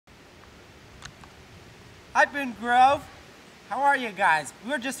Hi, Boone Grove. How are you guys?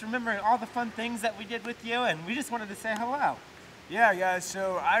 We were just remembering all the fun things that we did with you, and we just wanted to say hello. Yeah, guys,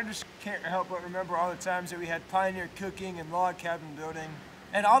 so I just can't help but remember all the times that we had pioneer cooking and log cabin building.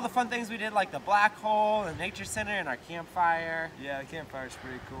 And all the fun things we did, like the black hole, the nature center, and our campfire. Yeah, the campfire's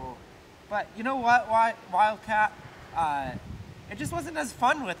pretty cool. But you know what, Wildcat? It just wasn't as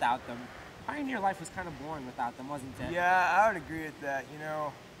fun without them. Pioneer life was kind of boring without them, wasn't it? Yeah, I would agree with that. You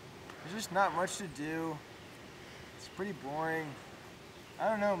know, there's just not much to do. It's pretty boring. I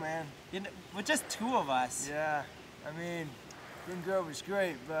don't know, man. You know, with just two of us. Yeah, I mean, Boone Grove was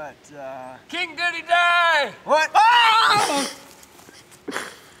great, but, King Goody Day! What? Oh!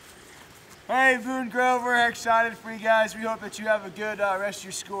 Hey, Boone Grove, we're excited for you guys. We hope that you have a good rest of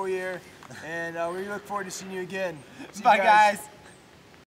your school year, and we look forward to seeing you again. See you Bye, guys.